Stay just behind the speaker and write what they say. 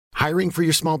Hiring for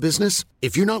your small business?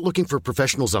 If you're not looking for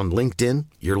professionals on LinkedIn,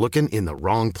 you're looking in the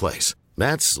wrong place.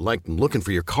 That's like looking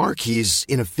for your car keys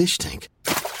in a fish tank.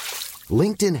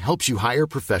 LinkedIn helps you hire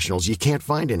professionals you can't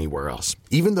find anywhere else,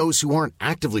 even those who aren't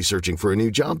actively searching for a new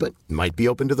job but might be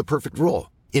open to the perfect role.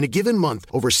 In a given month,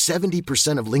 over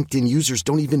 70% of LinkedIn users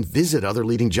don't even visit other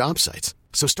leading job sites.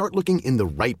 So start looking in the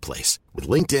right place. With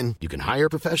LinkedIn, you can hire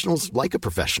professionals like a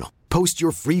professional. Post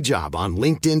your free job on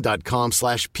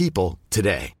linkedin.com/people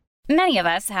today. Many of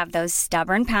us have those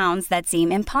stubborn pounds that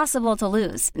seem impossible to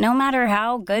lose, no matter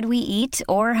how good we eat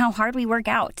or how hard we work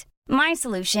out. My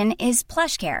solution is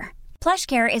PlushCare.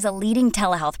 PlushCare is a leading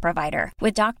telehealth provider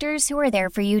with doctors who are there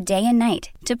for you day and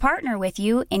night to partner with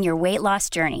you in your weight loss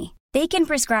journey. They can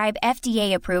prescribe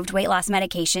FDA-approved weight loss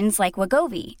medications like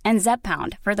Wegovy and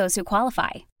Zepbound for those who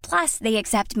qualify. Plus, they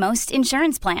accept most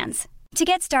insurance plans. To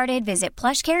get started, visit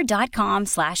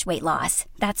plushcare.com/weightloss.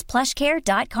 That's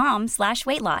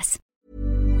plushcare.com/weightloss.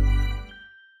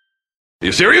 Are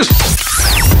you serious?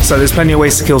 So there's plenty of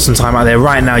ways to kill some time out there.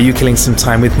 Right now, you're killing some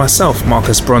time with myself,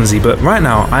 Marcus Bronzy. But right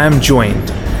now, I am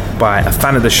joined by a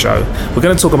fan of the show. We're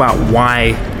going to talk about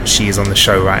why she is on the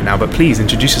show right now, but please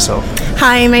introduce yourself.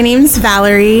 Hi, my name's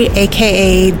Valerie,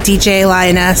 aka DJ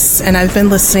Lioness, and I've been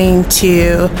listening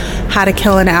to How to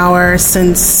Kill an Hour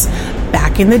since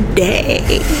back in the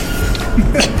day.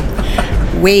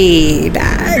 Way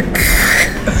back.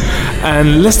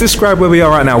 And let's describe where we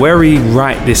are right now. Where are we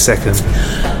right this second?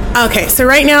 Okay, so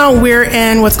right now we're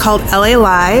in what's called LA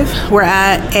Live. We're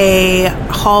at a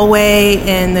hallway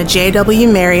in the JW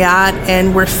Marriott,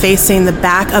 and we're facing the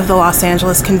back of the Los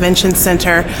Angeles Convention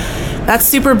Center. That's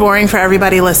super boring for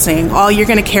everybody listening. All you're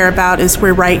going to care about is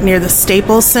we're right near the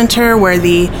Staples Center where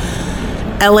the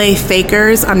LA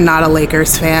Fakers, I'm not a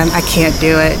Lakers fan, I can't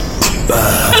do it.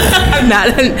 I'm not,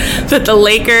 but the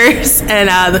Lakers and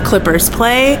the Clippers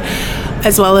play,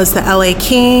 as well as the LA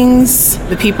Kings.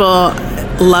 The people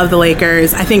love the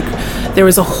Lakers. I think there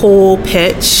was a whole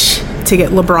pitch to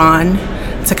get LeBron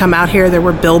to come out here. There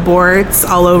were billboards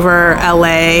all over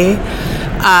LA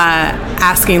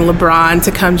asking LeBron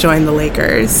to come join the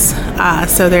Lakers.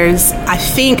 So there's, I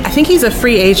think he's a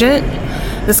free agent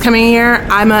this coming year.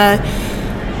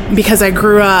 Because I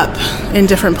grew up in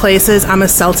different places, I'm a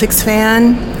Celtics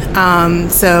fan.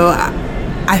 So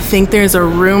I think there's a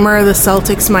rumor the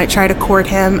Celtics might try to court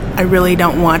him. I really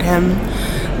don't want him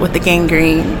with the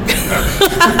gangrene.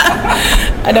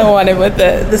 I don't want him with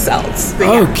the Celts.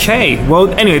 Yeah. Okay. Well,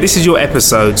 anyway, this is your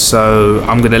episode, so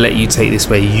I'm going to let you take this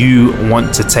where you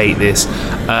want to take this.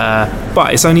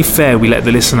 But it's only fair we let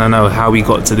the listener know how we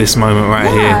got to this moment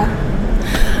here.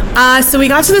 So we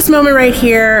got to this moment right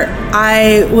here.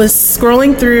 I was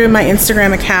scrolling through my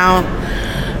Instagram account.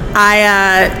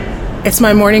 It's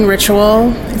my morning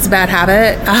ritual. It's a bad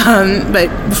habit. But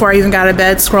before I even got out of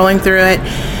bed, scrolling through it.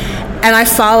 And I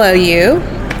follow you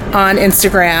on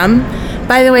Instagram.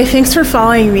 By the way, thanks for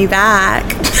following me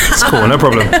back. It's cool, no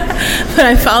problem. But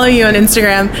I follow you on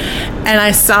Instagram, and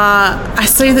I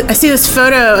see this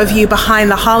photo of you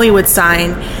behind the Hollywood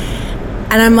sign,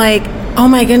 and I'm like, oh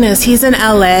my goodness, he's in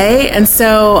LA. And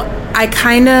so I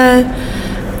kind of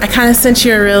sent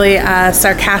you a really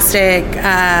sarcastic,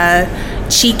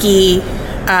 cheeky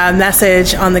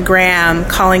message on the gram,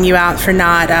 calling you out for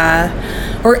not,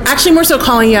 or actually more so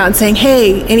calling you out and saying,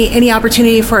 hey, any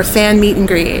opportunity for a fan meet and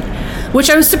greet? Which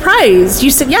I was surprised.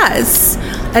 You said yes.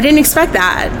 I didn't expect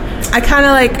that. I'm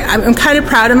kind of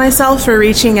proud of myself for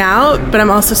reaching out, but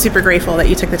I'm also super grateful that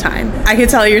you took the time. I can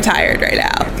tell you're tired right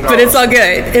now, but it's all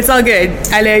good. It's all good.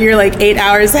 I know you're like 8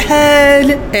 hours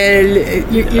ahead,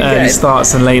 and you're good. Early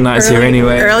starts and late nights here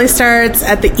anyway. Early starts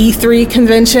at the E3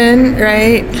 convention,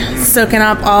 right? Soaking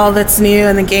up all that's new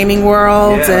in the gaming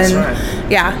world. Yeah, and that's right.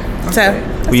 Yeah, so...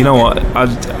 Well, you know what?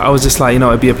 I was just like,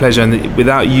 it'd be a pleasure. And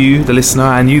without you, the listener,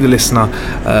 and you, the listener,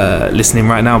 listening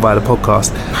right now via the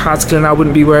podcast, How to Kill an Hour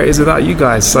wouldn't be where it is without you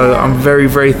guys. So I'm very,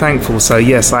 very thankful. So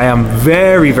yes, I am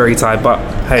very, very tired. But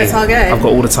hey, it's all good. I've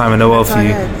got all the time in the world for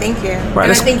you. Good. Thank you. Right,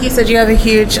 and I think you said you have a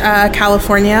huge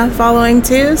California following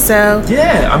too. So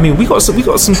yeah, I mean, we got some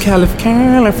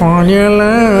California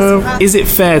love. Is it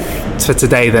fair for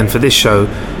today then, for this show,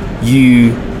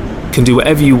 you can do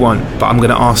whatever you want, but I'm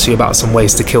going to ask you about some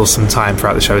ways to kill some time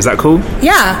throughout the show. Is that cool?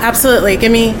 Yeah, absolutely.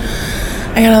 I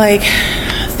gotta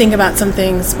think about some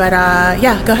things, but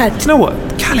yeah, go ahead. Do you know what?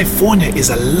 California is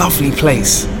a lovely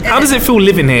place. How does it feel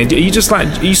living here? Are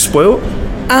you spoiled?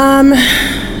 I'm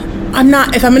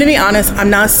not, if I'm going to be honest, I'm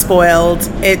not spoiled.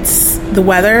 It's the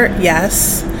weather,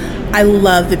 yes. I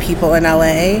love the people in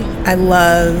LA. I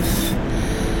love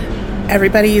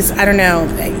everybody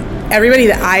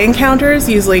that I encounter is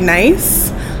usually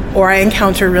nice, or I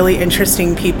encounter really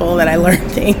interesting people that I learn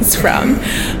things from,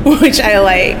 which I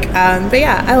like. But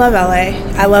yeah, I love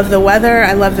LA. I love the weather.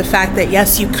 I love the fact that,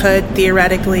 yes, you could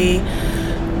theoretically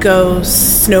go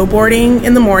snowboarding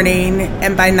in the morning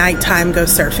and by nighttime go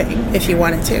surfing if you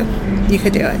wanted to. You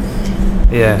could do it.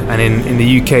 Yeah, and in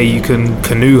the UK you can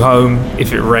canoe home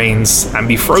if it rains and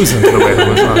be frozen to the way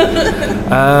home as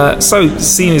well. So,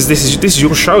 seeing as this is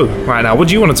your show right now, what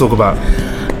do you want to talk about?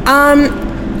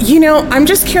 I'm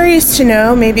just curious to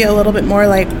know maybe a little bit more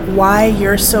like why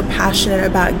you're so passionate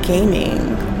about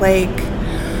gaming. Like,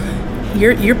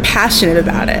 you're passionate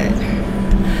about it.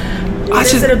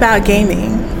 What is it about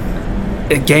gaming?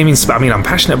 I'm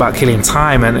passionate about killing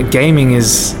time, and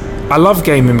I love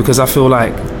gaming because I feel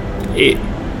like it.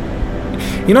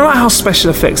 You know, like how special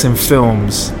effects in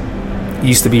films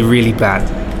used to be really bad.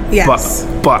 Yes.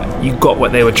 But you got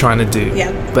what they were trying to do.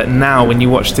 Yeah. But now when you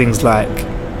watch things like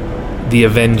The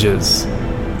Avengers,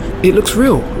 it looks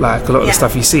real, like a lot of the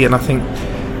stuff you see. And I think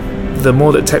the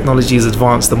more that technology is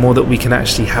advanced, the more that we can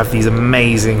actually have these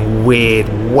amazing, weird,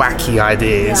 wacky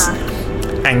ideas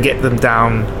and get them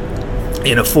down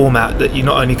in a format that you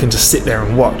not only can just sit there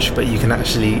and watch, but you can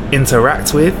actually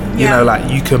interact with. You know,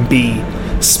 like you can be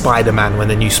Spider-Man when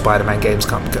the new Spider-Man games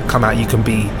come out. You can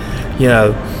be,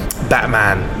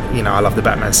 Batman. I love the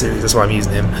Batman series, that's why I'm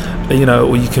using him.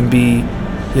 Or you can be,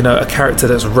 a character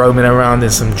that's roaming around in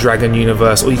some dragon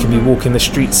universe, or you can be walking the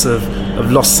streets of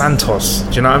Los Santos.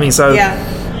 Do you know what I mean? So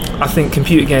I think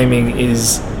computer gaming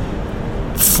is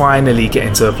finally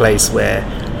getting to a place where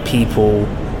people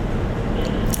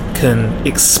can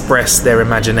express their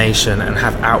imagination and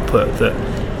have output that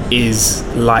is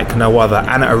like no other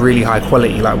and at a really high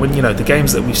quality. Like when the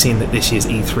games that we've seen at this year's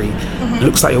E3, it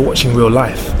looks like you're watching real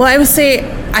life. Well, I would say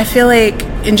I feel like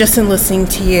in listening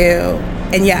to you,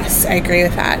 and yes, I agree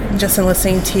with that, just in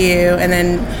listening to you and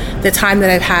then the time that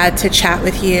I've had to chat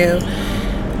with you,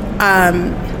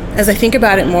 as I think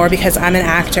about it more, because I'm an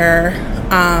actor,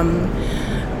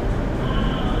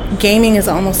 gaming is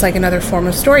almost like another form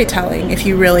of storytelling if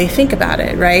you really think about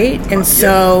it, right? And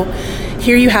so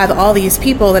here you have all these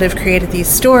people that have created these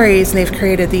stories and they've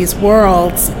created these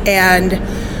worlds, and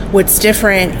what's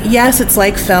different, yes, it's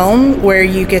like film where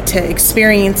you get to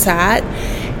experience that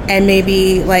and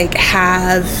maybe like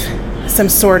have some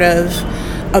sort of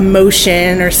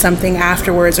emotion or something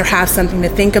afterwards or have something to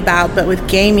think about, but with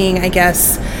gaming, I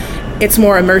guess it's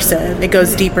more immersive. It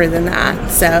goes deeper than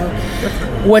that. So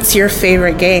what's your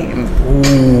favorite game?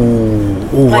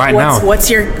 Ooh, like, now. What's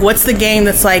the game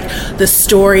that's like the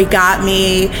story got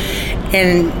me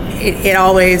and it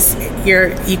always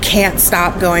you can't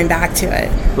stop going back to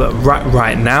it? But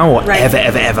right now or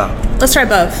ever? Let's try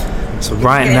both. So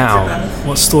right now,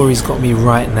 what story's got me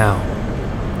right now?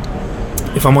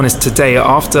 If I'm honest, today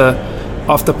after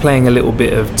playing a little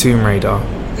bit of Tomb Raider,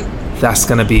 that's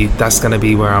gonna be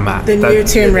where I'm at. New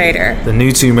Tomb Raider. The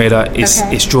new Tomb Raider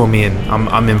it's drawn me in.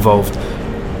 I'm involved.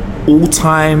 All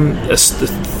time, the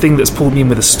thing that's pulled me in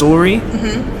with a story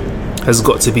has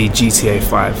got to be GTA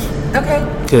 5. Okay.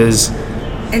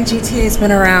 And GTA's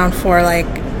been around for like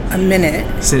a minute.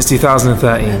 Since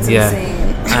 2013. That's insane.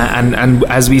 And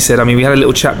as we said, I mean, we had a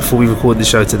little chat before we recorded the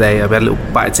show today. We had a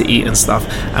little bite to eat and stuff,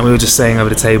 and we were just saying over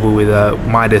the table with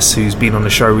Midas, who's been on the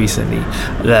show recently,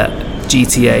 that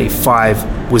GTA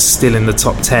 5 was still in the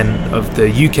top 10 of the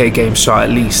UK games chart,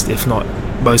 at least, if not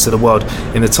most of the world,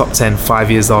 in the top 10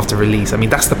 5 years after release. I mean,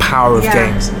 that's the power of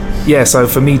games. Yeah, so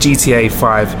for me, GTA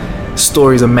 5,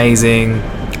 story's amazing,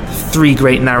 3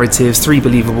 great narratives, 3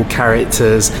 believable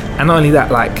characters, and not only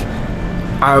that, like,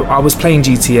 I was playing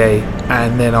GTA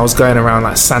and then I was going around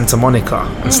like Santa Monica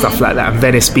and stuff like that, and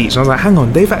Venice Beach, and I was like, hang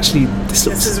on, they've actually this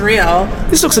is real.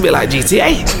 This looks a bit like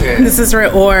GTA. This is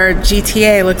real, or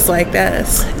GTA looks like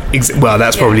this. Well,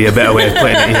 that's probably a better way of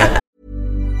putting it. Yeah.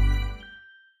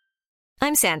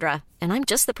 I'm Sandra, and I'm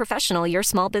just the professional your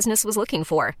small business was looking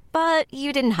for. But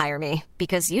you didn't hire me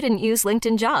because you didn't use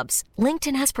LinkedIn Jobs.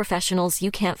 LinkedIn has professionals you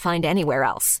can't find anywhere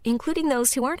else, including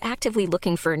those who aren't actively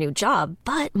looking for a new job,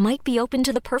 but might be open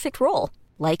to the perfect role,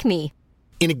 like me.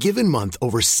 In a given month,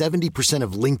 over 70%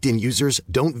 of LinkedIn users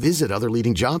don't visit other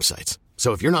leading job sites.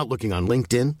 So if you're not looking on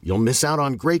LinkedIn, you'll miss out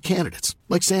on great candidates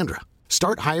like Sandra.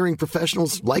 Start hiring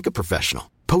professionals like a professional.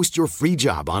 Post your free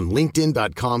job on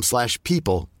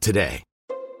linkedin.com/people today.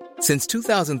 Since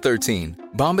 2013,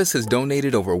 Bombas has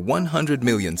donated over 100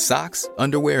 million socks,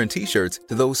 underwear, and T-shirts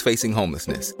to those facing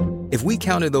homelessness. If we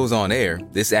counted those on air,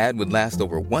 this ad would last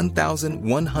over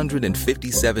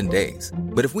 1,157 days.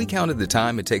 But if we counted the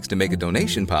time it takes to make a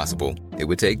donation possible, it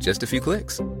would take just a few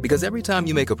clicks. Because every time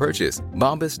you make a purchase,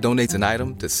 Bombas donates an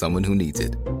item to someone who needs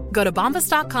it. Go to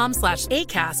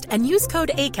bombas.com/ACAST and use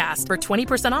code ACAST for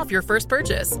 20% off your first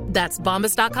purchase. That's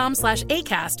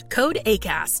bombas.com/ACAST, code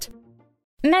ACAST.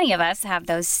 Many of us have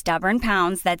those stubborn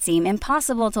pounds that seem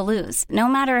impossible to lose, no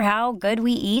matter how good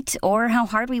we eat or how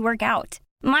hard we work out.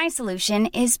 My solution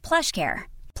is PlushCare.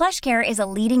 PlushCare is a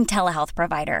leading telehealth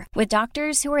provider with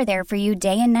doctors who are there for you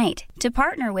day and night to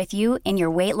partner with you in your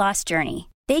weight loss journey.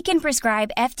 They can prescribe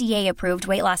FDA-approved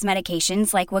weight loss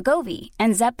medications like Wegovy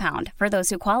and Zepbound for those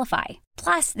who qualify.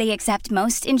 Plus, they accept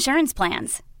most insurance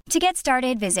plans. To get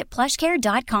started, visit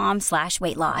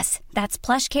plushcare.com/weightloss. That's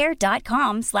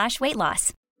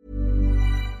plushcare.com/weightloss.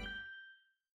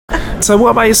 So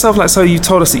what about yourself? Like, so you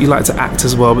told us that you like to act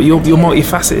as well, but you're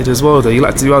multifaceted as well, though. You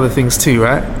like to do other things too,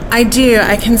 right? I do.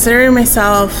 I consider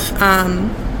myself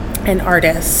an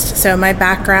artist. So my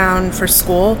background for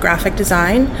school, graphic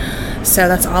design. So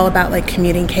that's all about like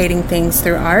communicating things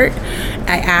through art.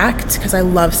 I act because I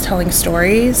love telling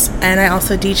stories, and I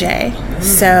also DJ.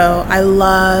 So I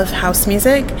love house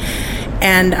music.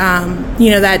 And,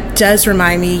 that does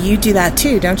remind me, you do that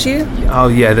too, don't you? Oh,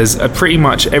 yeah. There's pretty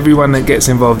much everyone that gets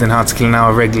involved in How to Kill an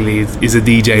Hour regularly is a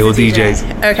DJ or DJs.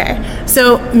 Okay.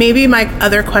 So maybe my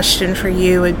other question for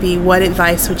you would be, what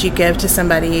advice would you give to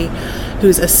somebody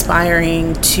who's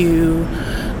aspiring to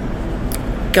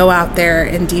go out there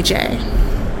and DJ?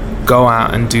 Go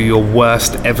out and do your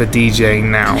worst ever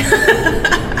DJing now.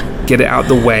 Get it out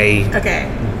the way. Okay.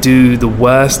 Do the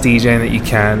worst DJing that you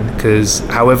can, because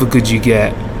however good you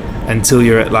get, until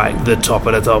you're at like the top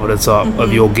of the top of the top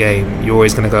of your game, you're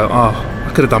always going to go, oh,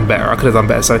 I could have done better.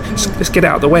 So let's get it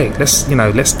out of the way. Let's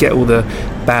get all the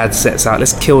bad sets out.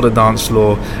 Let's kill the dance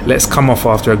floor. Let's come off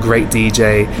after a great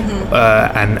DJ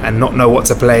and not know what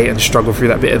to play and struggle through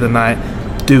that bit of the night.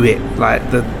 Do it. Like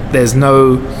there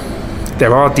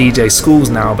are DJ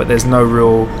schools now, but there's no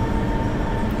real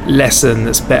lesson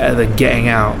that's better than getting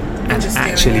out and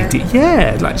actually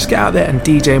just get out there and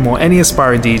DJ more. Any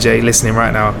aspiring DJ listening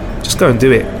right now, just go and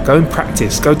do it. Go and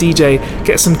practice. Go DJ,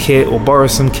 get some kit or borrow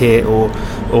some kit or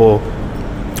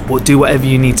do whatever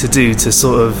you need to do to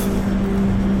sort of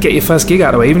get your first gig out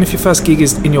of the way. Even if your first gig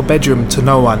is in your bedroom to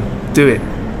no one, do it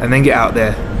and then get out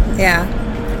there. Yeah.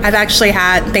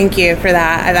 Thank you for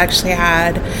that.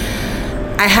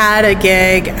 I had a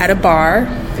gig at a bar.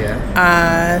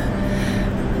 Yeah.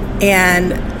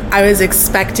 And I was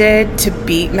expected to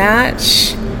beat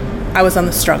match. I was on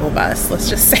the struggle bus. Let's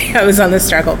just say I was on the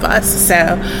struggle bus.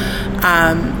 So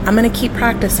I'm going to keep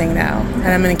practicing now, and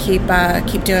I'm going to keep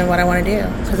doing what I want to do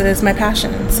because it is my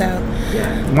passion. So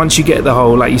once you get the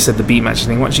whole, like you said, the beat matching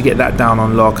thing, once you get that down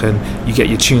on lock and you get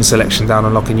your tune selection down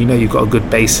on lock, and you've got a good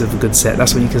base of a good set,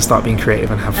 that's when you can start being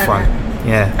creative and have fun.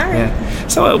 Yeah.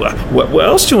 So what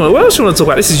else do you want to talk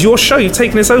about? This is your show. You've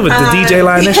taken this over, the DJ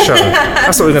Lioness show.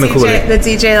 That's what we're going to call it. The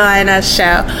DJ Lioness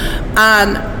show.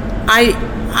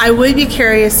 I would be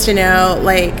curious to know,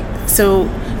 so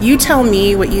you tell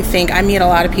me what you think. I meet a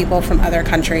lot of people from other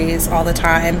countries all the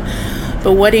time,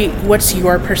 but what's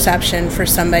your perception for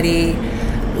somebody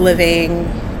living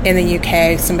in the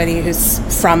UK, somebody who's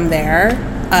from there,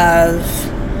 of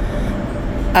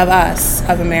us,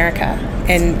 of America?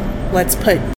 And let's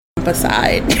put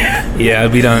aside. Yeah,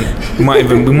 we might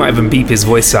even beep his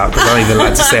voice out because I don't even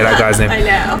like to say that guy's name. I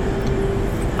know.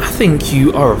 I think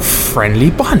you are a friendly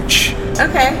bunch.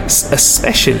 Okay.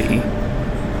 Especially,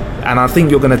 and I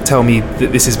think you're going to tell me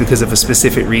that this is because of a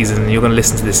specific reason, and you're going to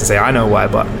listen to this and say, I know why,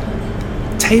 but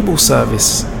table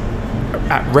service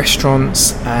at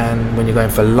restaurants and when you're going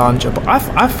for lunch,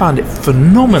 I found it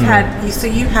phenomenal.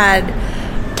 You had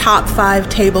top 5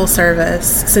 table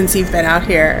service since you've been out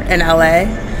here in LA?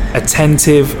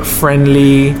 Attentive,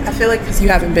 friendly. I feel like because you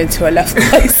haven't been to enough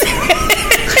places.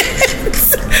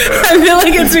 I feel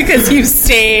like it's because you've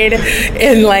stayed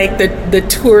in like the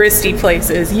touristy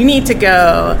places. You need to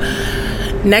go.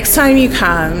 Next time you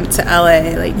come to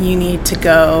LA, like you need to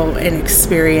go and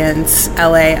experience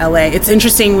LA. It's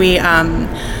interesting.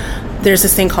 There's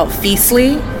this thing called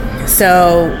Feastly.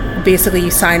 So basically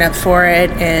you sign up for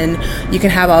it and you can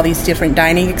have all these different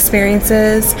dining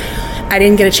experiences. I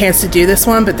didn't get a chance to do this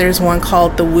one, but there's one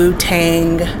called the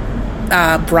Wu-Tang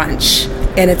brunch,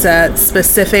 and it's a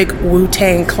specific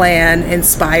Wu-Tang Clan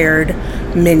inspired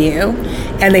menu,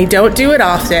 and they don't do it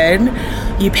often.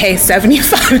 You pay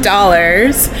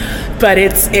 $75, but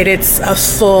it's a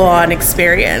full-on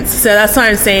experience. So that's why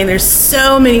I'm saying there's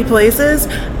so many places.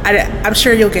 I'm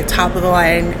sure you'll get top of the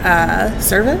line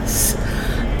service,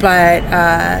 but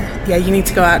you need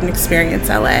to go out and experience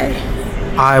LA.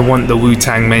 I want the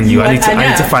Wu-Tang menu. I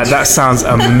need to find. That sounds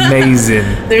amazing.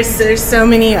 There's so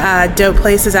many dope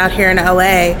places out here in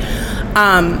LA.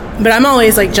 But I'm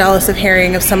always like jealous of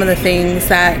hearing of some of the things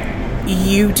that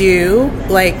you do,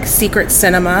 like secret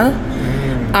cinema,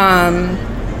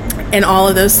 and all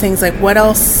of those things. Like, what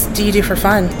else do you do for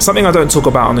fun? Something I don't talk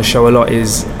about on the show a lot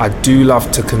is I do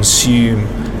love to consume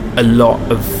a lot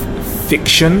of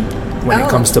fiction when it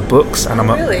comes to books, and I'm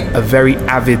a very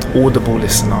avid Audible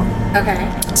listener.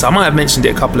 Okay. So I might have mentioned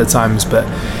it a couple of times, but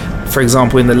for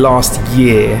example, in the last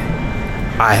year,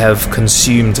 I have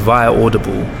consumed via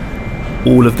Audible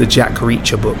all of the Jack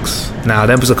Reacher books. Now,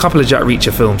 there was a couple of Jack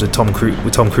Reacher films with Tom Cruise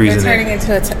in turning it.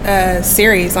 into a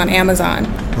series on Amazon.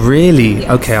 Really? Yes.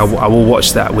 Okay, I will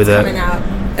watch that with coming out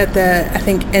at the, I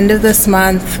think, end of this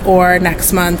month or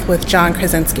next month with John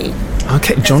Krasinski.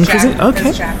 Okay, John Krasinski.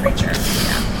 Okay. Jack Reacher.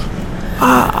 Yeah.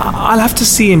 I'll have to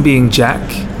see him being Jack,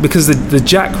 because the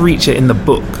Jack Reacher in the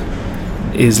book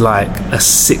is like a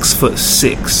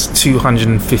 6'6",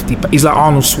 250. He's like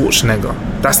Arnold Schwarzenegger.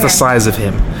 That's the size of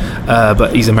him,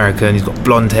 but he's American. He's got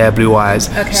blonde hair, blue eyes.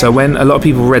 Okay. So when a lot of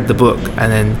people read the book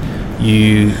and then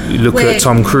you look at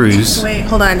Tom Cruise. Wait,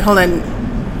 hold on.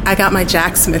 I got my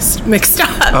Jacks mixed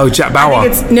up. Oh, Jack Bauer.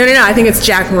 No. I think it's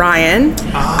Jack Ryan.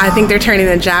 I think they're turning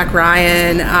into Jack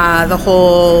Ryan. The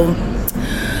whole.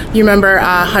 You remember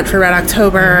Hunt for Red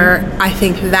October? I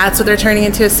think that's what they're turning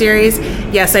into a series.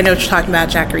 Yes, I know what you're talking about,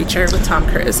 Jack Reacher with Tom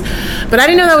Cruise. But I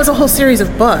didn't know that was a whole series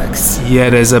of books. Yeah,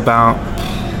 there's about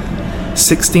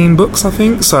 16 books, I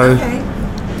think. So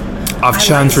I've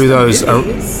churned through those.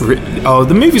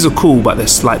 The movies are cool, but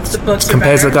there's like,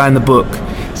 compared to the guy in the book,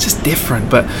 it's just different.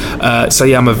 But so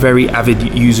yeah, I'm a very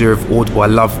avid user of Audible. I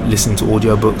love listening to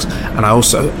audiobooks, and I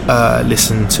also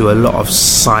listen to a lot of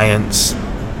science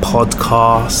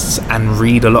podcasts and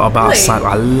read a lot about science.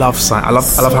 I love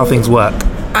science. I love how things work.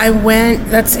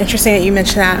 That's interesting that you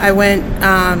mentioned that. I went,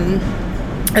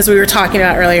 as we were talking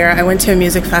about earlier, I went to a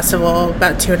music festival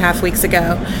about 2.5 weeks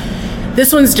ago.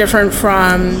 This one's different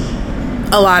from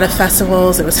a lot of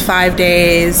festivals. It was 5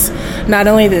 days. Not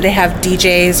only did they have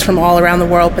DJs from all around the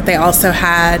world, but they also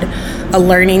had a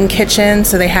learning kitchen.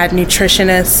 So they had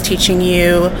nutritionists teaching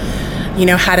you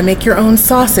how to make your own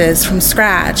sauces from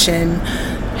scratch, and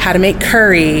how to make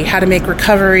curry, how to make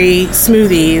recovery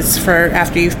smoothies for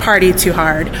after you've partied too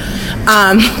hard.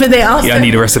 But they also... Yeah, I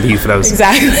need a recipe for those.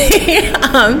 Exactly.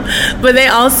 But they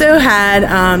also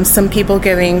had some people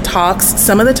giving talks.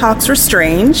 Some of the talks were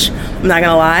strange, I'm not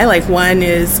going to lie. Like, one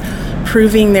is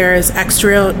proving there's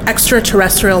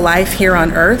extraterrestrial life here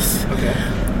on Earth,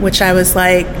 which I was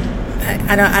like,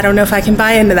 I don't know if I can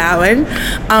buy into that one.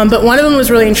 But one of them was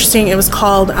really interesting. It was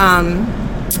called...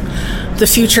 The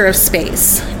Future of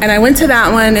Space. And I went to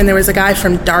that one, and there was a guy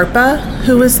from DARPA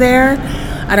who was there.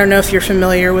 I don't know if you're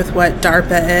familiar with what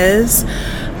DARPA is.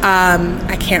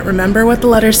 I can't remember what the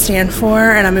letters stand for,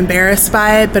 and I'm embarrassed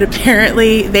by it, but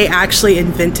apparently they actually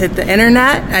invented the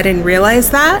internet. I didn't realize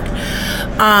that.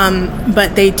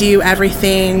 But they do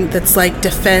everything that's like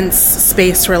defense,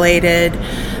 space related.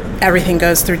 Everything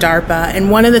goes through DARPA. And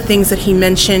one of the things that he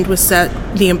mentioned was that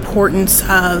the importance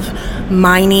of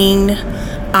mining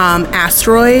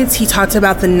asteroids. He talked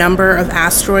about the number of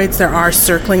asteroids there are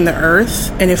circling the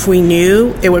Earth, and if we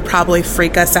knew, it would probably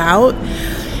freak us out.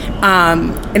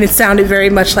 And it sounded very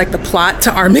much like the plot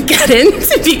to Armageddon,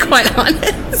 to be quite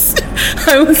honest.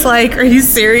 I was like, are you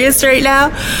serious right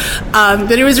now?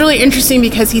 But it was really interesting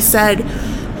because he said,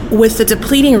 with the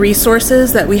depleting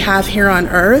resources that we have here on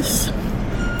Earth,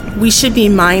 we should be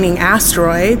mining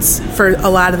asteroids for a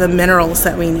lot of the minerals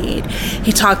that we need.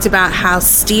 He talked about how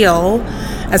steel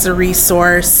as a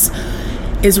resource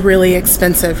is really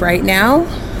expensive right now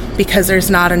because there's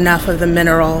not enough of the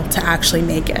mineral to actually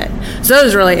make it. So it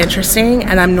was really interesting,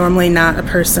 and I'm normally not a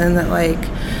person that like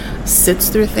sits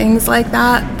through things like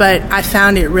that, but I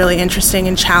found it really interesting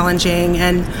and challenging.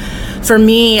 And for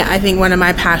me, I think one of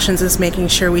my passions is making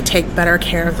sure we take better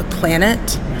care of the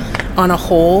planet on a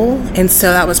whole, and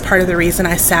so that was part of the reason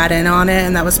I sat in on it,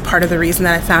 and that was part of the reason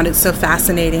that I found it so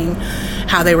fascinating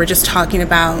how they were just talking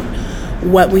about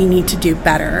what we need to do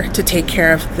better to take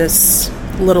care of this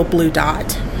little blue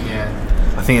dot. Yeah,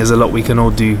 I think there's a lot we can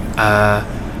all do,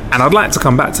 and I'd like to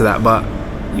come back to that, but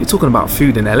you're talking about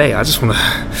food in LA. I just want to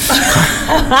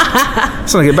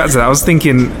get back to that. I was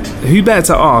thinking, who better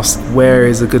to ask where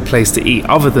is a good place to eat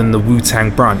other than the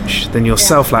Wu-Tang brunch than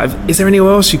yourself? Like, is there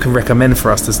anywhere else you can recommend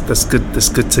for us that's good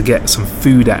to get some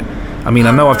food at? I mean,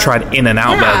 I know I've tried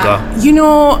In-N-Out Burger. You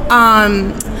know,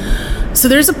 so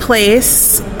there's a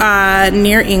place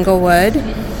near Inglewood.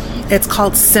 It's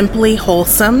called Simply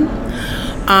Wholesome.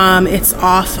 It's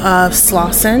off of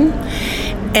Slauson,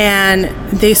 and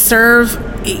they serve.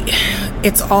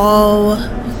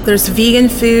 There's vegan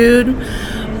food,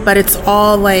 but it's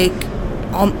all like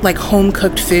like home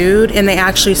cooked food, and they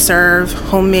actually serve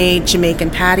homemade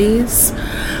Jamaican patties.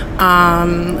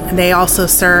 They also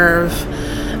serve,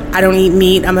 I don't eat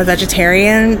meat, I'm a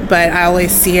vegetarian, but I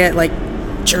always see it like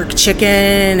jerk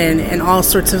chicken and all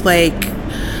sorts of like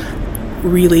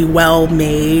really well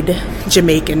made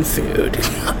Jamaican food,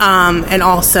 and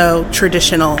also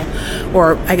traditional,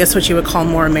 or I guess what you would call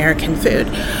more American food,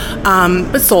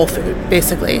 but soul food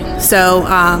basically. So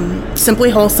Simply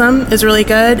Wholesome is really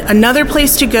good. Another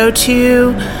place to go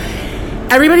to,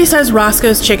 everybody says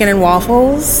Roscoe's Chicken and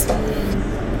Waffles.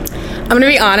 I'm gonna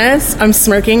be honest, I'm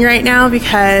smirking right now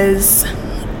because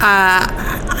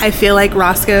I feel like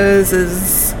Roscoe's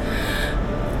is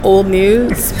old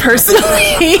news personally.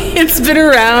 It's been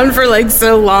around for like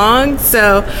so long,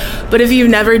 but if you've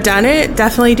never done it,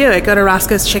 definitely do it. Go to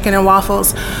Roscoe's Chicken and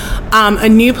Waffles. A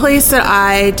new place that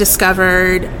I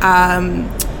discovered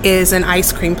is an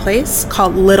ice cream place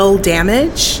called Little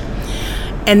Damage,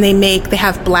 and they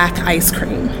have black ice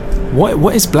cream.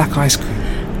 What is black ice cream?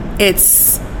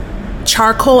 It's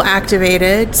charcoal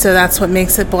activated, so that's what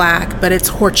makes it black, but it's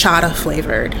horchata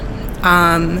flavored.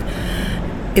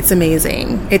 It's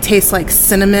amazing. It tastes like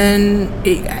cinnamon.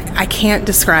 I can't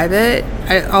describe it.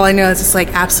 All I know is it's like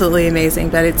absolutely amazing,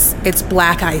 but it's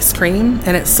black ice cream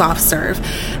and it's soft serve.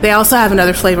 They also have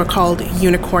another flavor called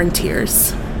Unicorn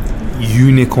Tears.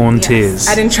 Unicorn Tears.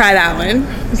 I didn't try that one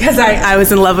because I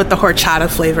was in love with the horchata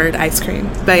flavored ice cream.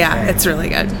 But yeah, it's really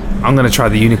good. I'm going to try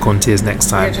the Unicorn Tears next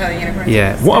time. You're going to try the Unicorn Tears?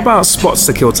 Yeah. What about spots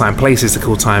to kill time, places to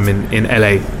kill time in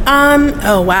LA?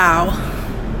 Oh, wow.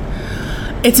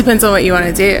 It depends on what you want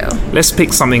to do. Let's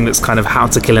pick something that's kind of how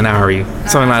to kill an hour,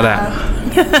 something like that.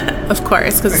 Of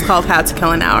course, because it's called How to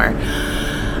Kill an Hour.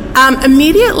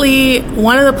 Immediately,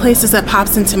 one of the places that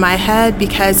pops into my head,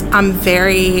 because I'm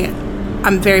very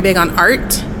big on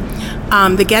art,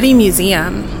 the Getty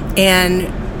Museum, and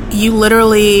you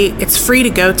literally, it's free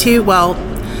to go to. Well,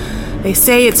 they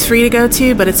say it's free to go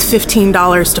to, but it's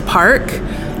 $15 to park,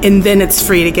 and then it's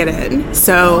free to get in.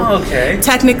 So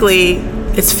technically,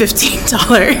 it's $15.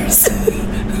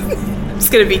 I'm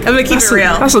gonna keep it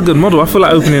real. That's a good model. I feel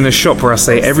like opening a shop where I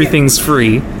say everything's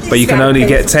free, but you can only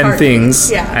get 10 things,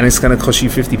 and it's going to cost you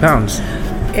 £50.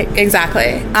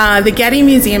 Exactly. The Getty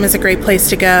Museum is a great place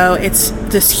to go. It's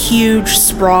this huge,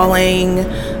 sprawling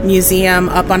museum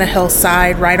up on a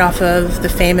hillside right off of the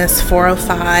famous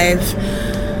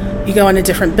 405. You go into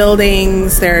different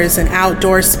buildings. There's an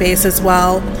outdoor space as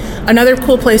well. Another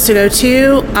cool place to go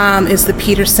to is the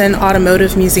Peterson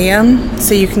Automotive Museum.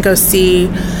 So you can go see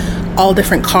all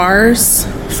different cars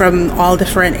from all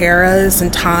different eras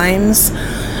and times.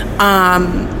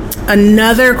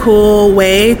 Another cool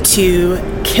way to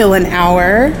kill an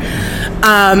hour,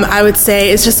 I would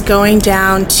say, is just going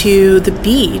down to the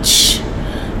beach.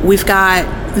 We've got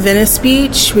Venice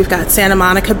Beach, we've got Santa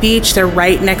Monica Beach. They're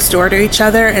right next door to each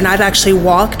other, and I've actually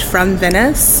walked from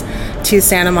Venice to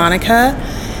Santa Monica.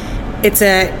 It's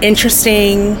an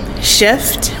interesting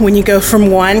shift when you go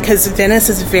from one, because Venice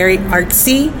is very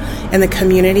artsy and the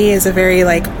community is a very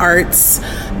like arts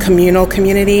communal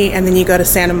community, and then you go to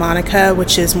Santa Monica,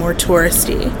 which is more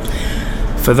touristy.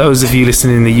 For those of you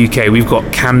listening in the UK, we've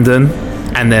got Camden,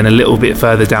 and then a little bit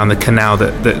further down the canal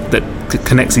that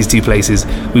connects these two places,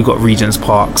 we've got Regent's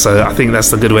Park. So I think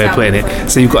that's a good way of putting it.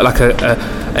 So you've got like an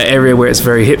area where it's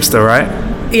very hipster, right?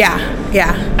 Yeah.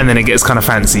 And then it gets kind of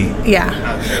fancy. Yeah.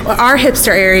 Well, our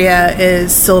hipster area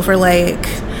is Silver Lake.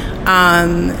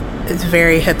 It's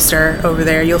very hipster over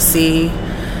there. You'll see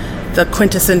the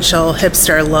quintessential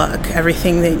hipster look.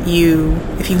 Everything that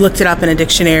if you looked it up in a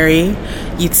dictionary,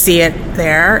 you'd see it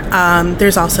there.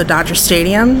 There's also Dodger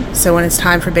Stadium. So when it's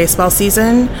time for baseball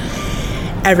season,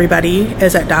 everybody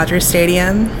is at Dodger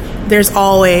Stadium. There's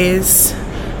always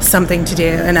something to do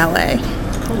in LA.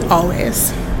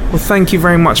 Always. Well, thank you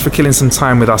very much for killing some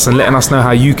time with us and letting us know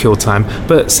how you kill time.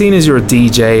 But seeing as you're a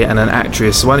DJ and an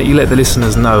actress, why don't you let the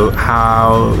listeners know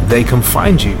how they can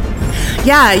find you?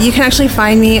 Yeah, you can actually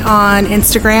find me on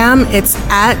Instagram. It's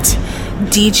at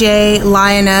DJ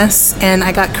Lioness, and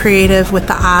I got creative with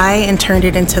the I and turned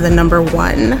it into the number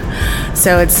 1.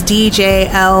 So it's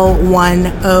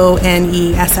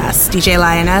DJL1ONESS, DJ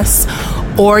Lioness.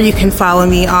 Or you can follow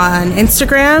me on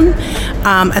Instagram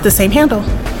at the same handle.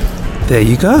 There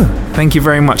you go. Thank you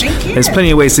very much. There's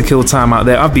plenty of ways to kill time out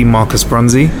there. I've been Marcus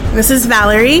Bronzy. This is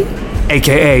Valerie,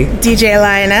 aka DJ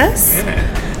Lioness.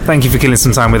 Thank you for killing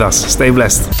some time with us. Stay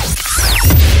blessed.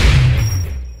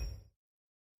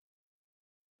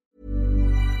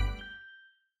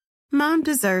 Mom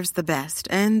Mom deserves the best,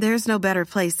 and there's no better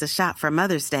place to shop for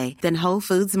Mother's Day than Whole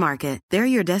Foods Market. They're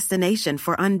your destination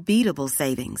for unbeatable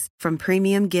savings, from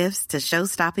premium gifts to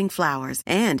show-stopping flowers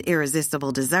and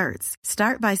irresistible desserts.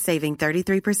 Start by saving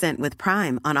 33% with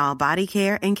Prime on all body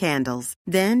care and candles.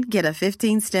 Then get a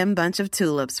 15-stem bunch of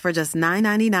tulips for just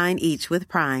 $9.99 each with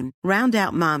Prime. Round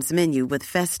out Mom's menu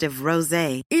with festive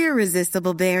rosé,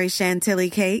 irresistible berry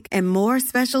chantilly cake, and more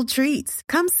special treats.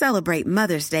 Come celebrate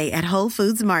Mother's Day at Whole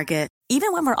Foods Market.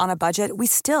 Even when we're on a budget, we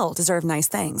still deserve nice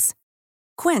things.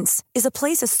 Quince is a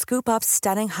place to scoop up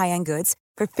stunning high-end goods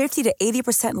for 50 to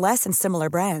 80% less than similar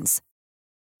brands.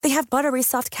 They have buttery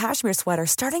soft cashmere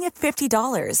sweaters starting at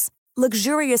 $50,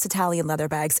 luxurious Italian leather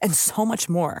bags, and so much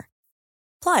more.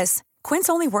 Plus, Quince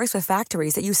only works with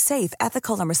factories that use safe,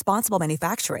 ethical, and responsible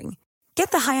manufacturing.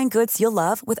 Get the high-end goods you'll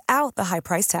love without the high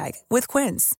price tag with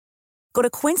Quince. Go to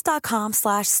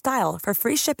quince.com/style for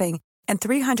free shipping and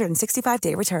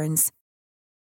 365-day returns.